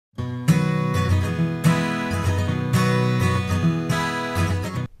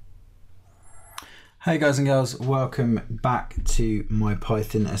Hey guys and girls, welcome back to my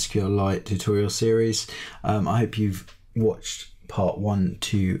Python SQLite tutorial series. I hope you've watched part 1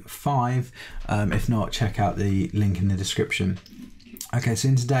 to 5. If not, check out the link in the description. Okay, so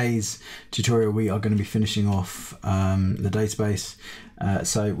in today's tutorial we are going to be finishing off the database.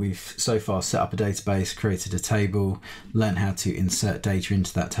 So we've so far set up a database, created a table, learned how to insert data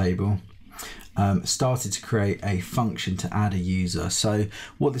into that table. Started to create a function to add a user. So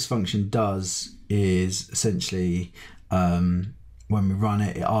what this function does is essentially when we run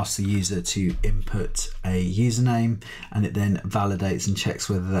it, it asks the user to input a username, and it then validates and checks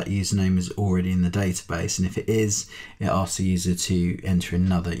whether that username is already in the database, and if it is, it asks the user to enter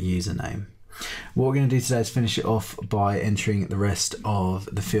another username. What we're going to do today is finish it off by entering the rest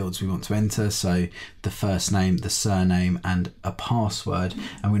of the fields we want to enter, so the first name, the surname, and a password,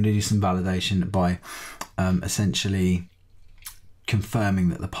 and we're going to do some validation by essentially confirming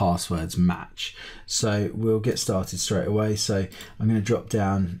that the passwords match. So we'll get started straight away. So I'm going to drop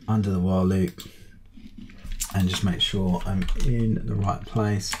down under the while loop and just make sure I'm in the right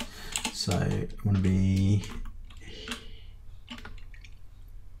place. So I want to be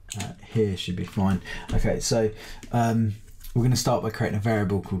here, should be fine. Okay, so we're going to start by creating a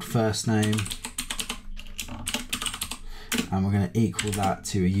variable called first name, and we're going to equal that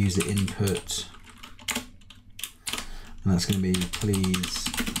to a user input, and that's going to be please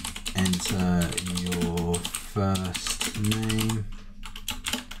enter your first name.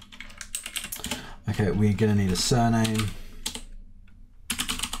 Okay, we're going to need a surname.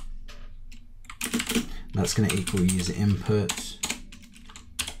 That's going to equal user input.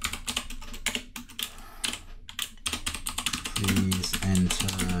 Please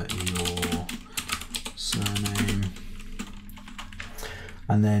enter your surname.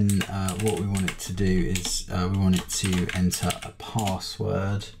 And then what we want it to do is we want it to enter a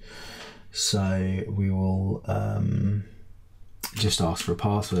password. So we will just ask for a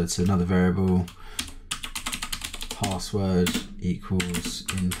password. So another variable, password equals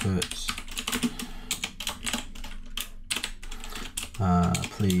input.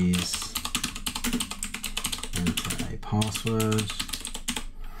 Please enter a password.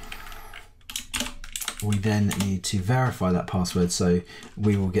 We then need to verify that password, so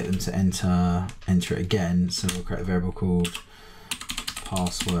we will get them to enter it again. So we'll create a variable called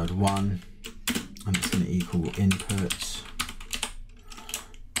password1, and it's going to equal input.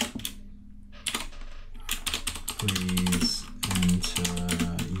 Please enter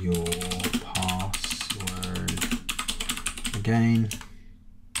your password again.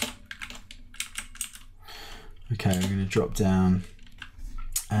 Okay, we're going to drop down,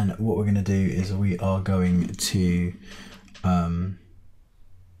 and what we're going to do is we are going to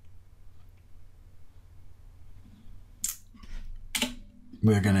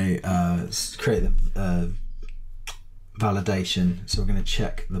create the validation. So we're going to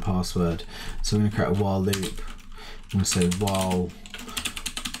check the password. So we're going to create a while loop. I'm going to say while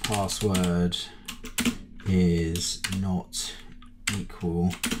password is not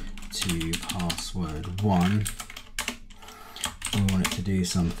equal to password1. We want it to do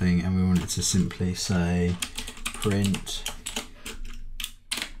something, and we want it to simply say print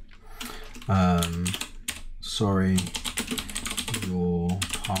sorry, your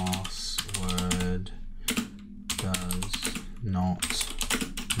password does not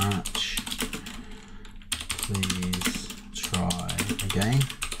match, please try again.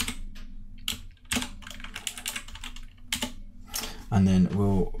 And then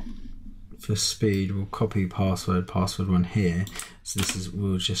we'll, for speed, we'll copy password1 here. So this is,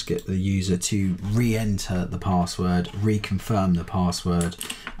 we'll just get the user to re-enter the password, reconfirm the password,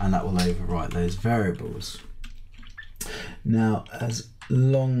 and that will overwrite those variables. Now, as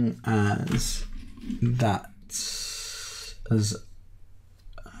long as that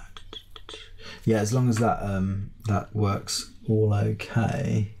that works all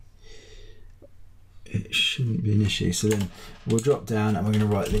okay, it shouldn't be an issue. So then we'll drop down, and we're going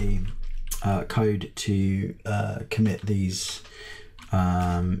to write the code to commit these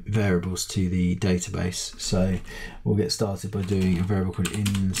variables to the database. So we'll get started by doing a variable called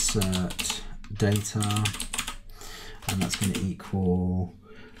insert data, and that's going to equal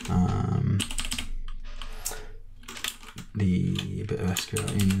the bit of SQL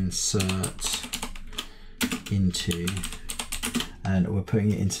insert into, and we're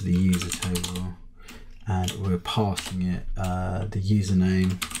putting it into the user table, and we're passing it the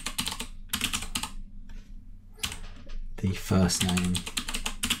username, the first name,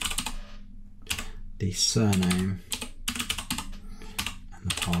 the surname, and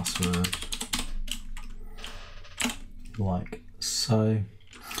the password, like so.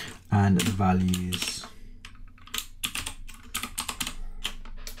 and the values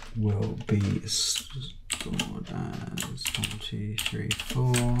will be stored as 1, 2, 3,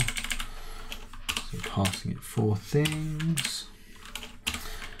 4. So passing it 4 things.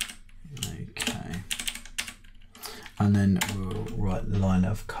 Okay. And then we'll write the line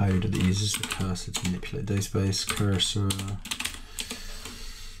of code that uses the cursor to manipulate database. Cursor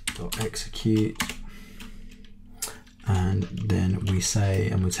dot execute. And then we say,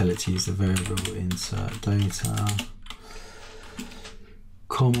 and we'll tell it to use the variable insert data,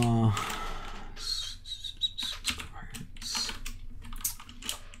 comma,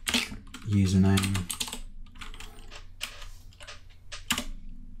 username,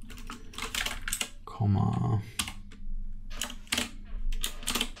 comma,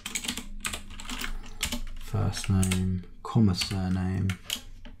 first name, comma, surname,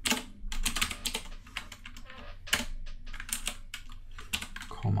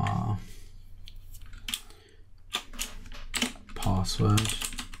 comma, password,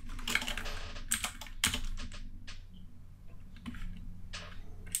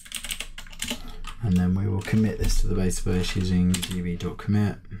 and then we will commit this to the database using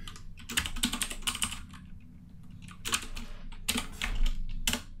db.commit.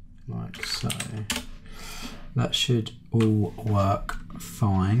 Like so. That should all work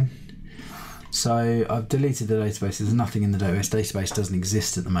fine. So I've deleted the database. There's nothing in the database. Database doesn't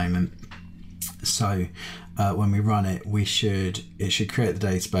exist at the moment. So when we run it, it should create the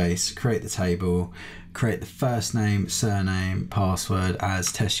database, create the table, create the first name, surname, password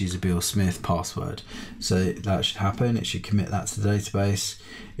as test user Bill Smith password. So that should happen. It should commit that to the database.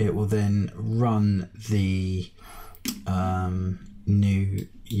 It will then run the new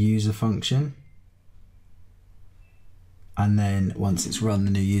user function. And then once it's run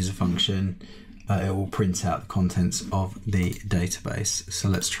the new user function, it will print out the contents of the database. So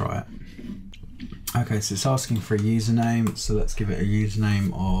let's try it. Okay, so it's asking for a username. So let's give it a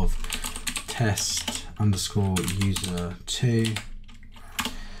username of test_user2.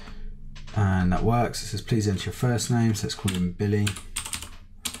 And that works. It says, please enter your first name. So let's call him Billy.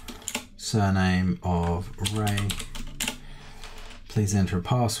 Surname of Ray. Please enter a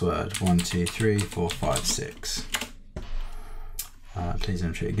password, 1, 2, 3, 4, 5, 6. Please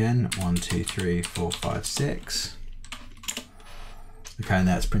enter it again, 1, 2, 3, 4, 5, 6. Okay, and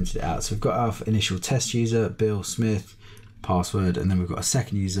that's printed it out. So we've got our initial test user, Bill Smith, password, and then we've got a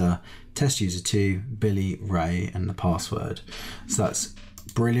second user, test user 2, Billy Ray, and the password. So that's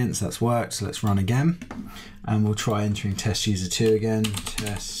brilliant, so that's worked. So let's run again. And we'll try entering test user 2 again,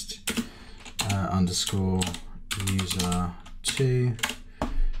 test_user2.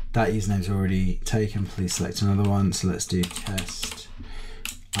 That username's already taken. Please select another one. So let's do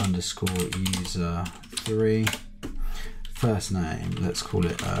test_user3. First name, let's call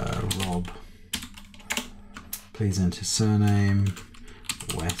it Rob. Please enter surname,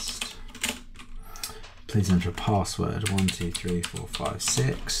 West. Please enter a password, 1, 2, 3, 4, 5,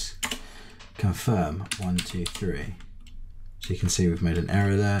 6. Confirm, 1, 2, 3. So you can see we've made an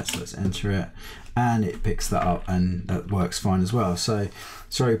error there, so let's enter it. And it picks that up and that works fine as well. So,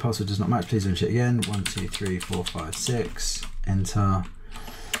 sorry, password does not match, please enter it again. 1, 2, 3, 4, 5, 6, enter.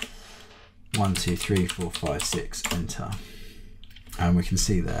 1, 2, 3, 4, 5, 6, enter. And we can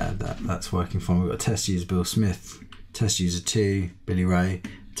see there that that's working fine. We've got test user Bill Smith, test user 2, Billy Ray,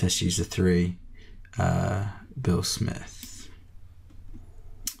 test user 3, Bill Smith.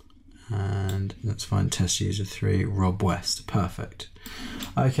 And let's find test user 3, Rob West. Perfect.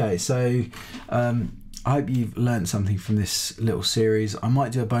 Okay, so I hope you've learned something from this little series. I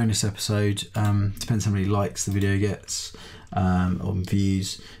might do a bonus episode, depends how many likes the video gets, on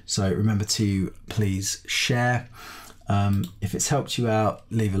views. So remember to please share. If it's helped you out,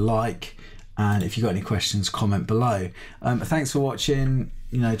 leave a like, and if you've got any questions, comment below. Thanks for watching.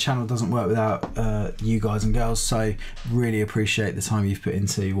 You know, channel doesn't work without you guys and girls, so really appreciate the time you've put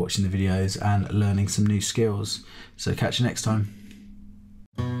into watching the videos and learning some new skills. So catch you next time.